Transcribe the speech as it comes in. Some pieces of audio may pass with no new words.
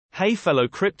Hey fellow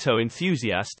crypto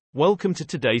enthusiast, welcome to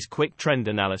today's quick trend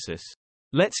analysis.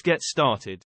 Let's get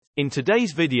started. In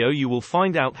today's video you will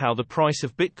find out how the price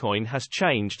of Bitcoin has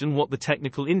changed and what the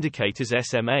technical indicators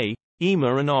SMA,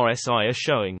 EMA and RSI are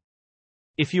showing.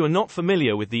 If you are not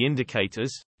familiar with the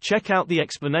indicators, check out the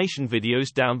explanation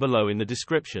videos down below in the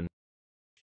description.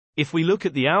 If we look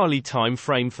at the hourly time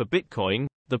frame for Bitcoin,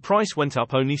 the price went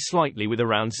up only slightly with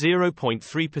around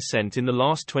 0.3% in the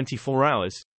last 24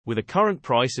 hours, with a current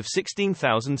price of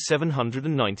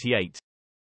 $16,798.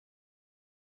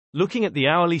 Looking at the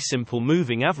hourly simple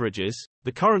moving averages,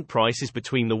 the current price is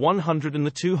between the 100 and the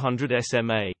 200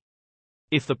 SMA.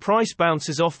 If the price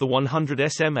bounces off the 100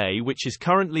 SMA, which is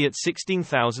currently at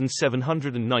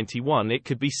 $16,791, it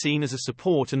could be seen as a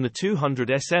support, and the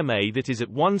 200 SMA that is at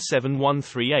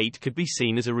 17138 could be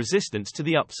seen as a resistance to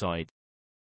the upside.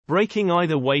 Breaking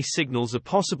either way signals a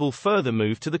possible further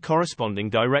move to the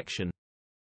corresponding direction.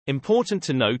 Important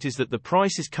to note is that the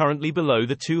price is currently below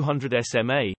the 200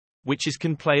 SMA, which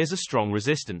can play as a strong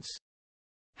resistance.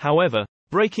 However,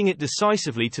 breaking it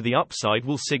decisively to the upside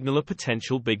will signal a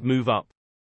potential big move up.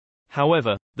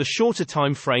 However, the shorter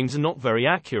time frames are not very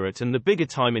accurate, and the bigger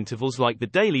time intervals like the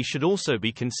daily should also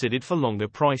be considered for longer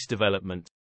price development.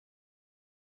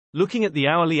 Looking at the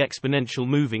hourly exponential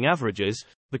moving averages,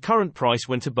 the current price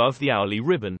went above the hourly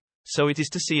ribbon, so it is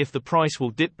to see if the price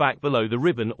will dip back below the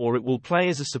ribbon or it will play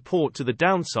as a support to the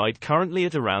downside, currently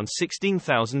at around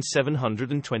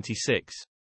 16,726.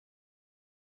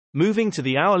 Moving to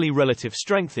the hourly relative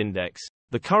strength index,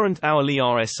 the current hourly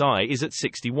RSI is at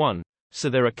 61, so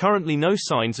there are currently no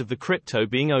signs of the crypto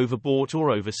being overbought or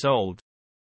oversold.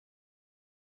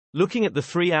 Looking at the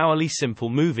 3-hourly simple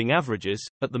moving averages,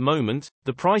 at the moment,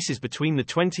 the price is between the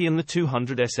 20 and the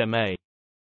 200 SMA.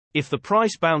 If the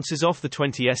price bounces off the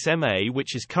 20 SMA,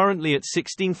 which is currently at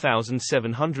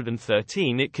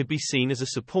 16,713, it could be seen as a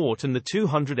support, and the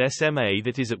 200 SMA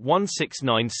that is at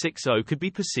 16960 could be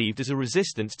perceived as a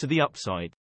resistance to the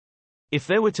upside. If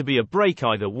there were to be a break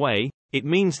either way, it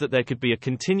means that there could be a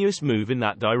continuous move in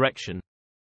that direction.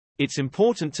 It's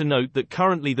important to note that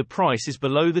currently the price is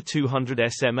below the 200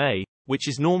 SMA, which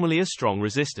is normally a strong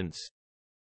resistance.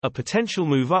 A potential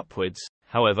move upwards,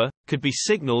 however, could be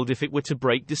signaled if it were to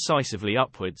break decisively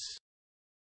upwards.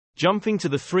 Jumping to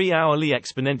the 3-hourly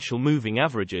exponential moving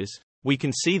averages, we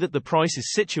can see that the price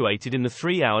is situated in the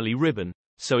 3-hourly ribbon,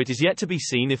 so it is yet to be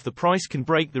seen if the price can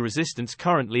break the resistance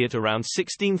currently at around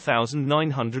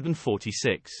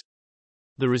 16,946.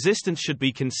 The resistance should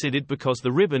be considered because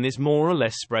the ribbon is more or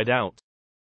less spread out.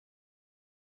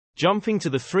 Jumping to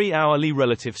the 3-hourly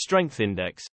relative strength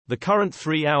index, the current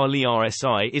 3-hourly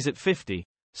RSI is at 50.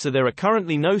 So there are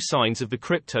currently no signs of the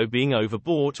crypto being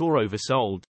overbought or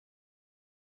oversold.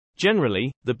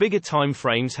 Generally, the bigger time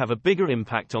frames have a bigger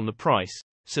impact on the price,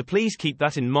 so please keep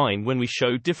that in mind when we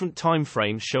show different time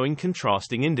frames showing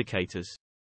contrasting indicators.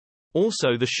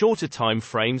 Also, the shorter time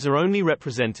frames are only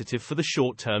representative for the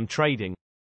short-term trading.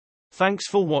 Thanks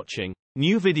for watching.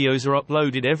 New videos are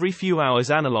uploaded every few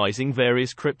hours analyzing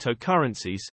various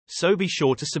cryptocurrencies, so be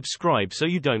sure to subscribe so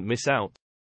you don't miss out.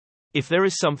 If there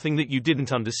is something that you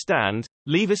didn't understand,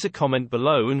 leave us a comment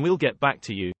below and we'll get back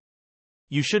to you.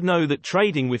 You should know that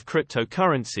trading with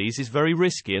cryptocurrencies is very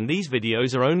risky, and these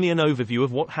videos are only an overview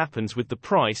of what happens with the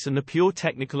price and a pure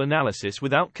technical analysis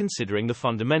without considering the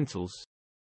fundamentals.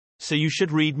 So you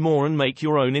should read more and make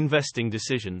your own investing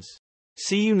decisions.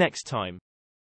 See you next time.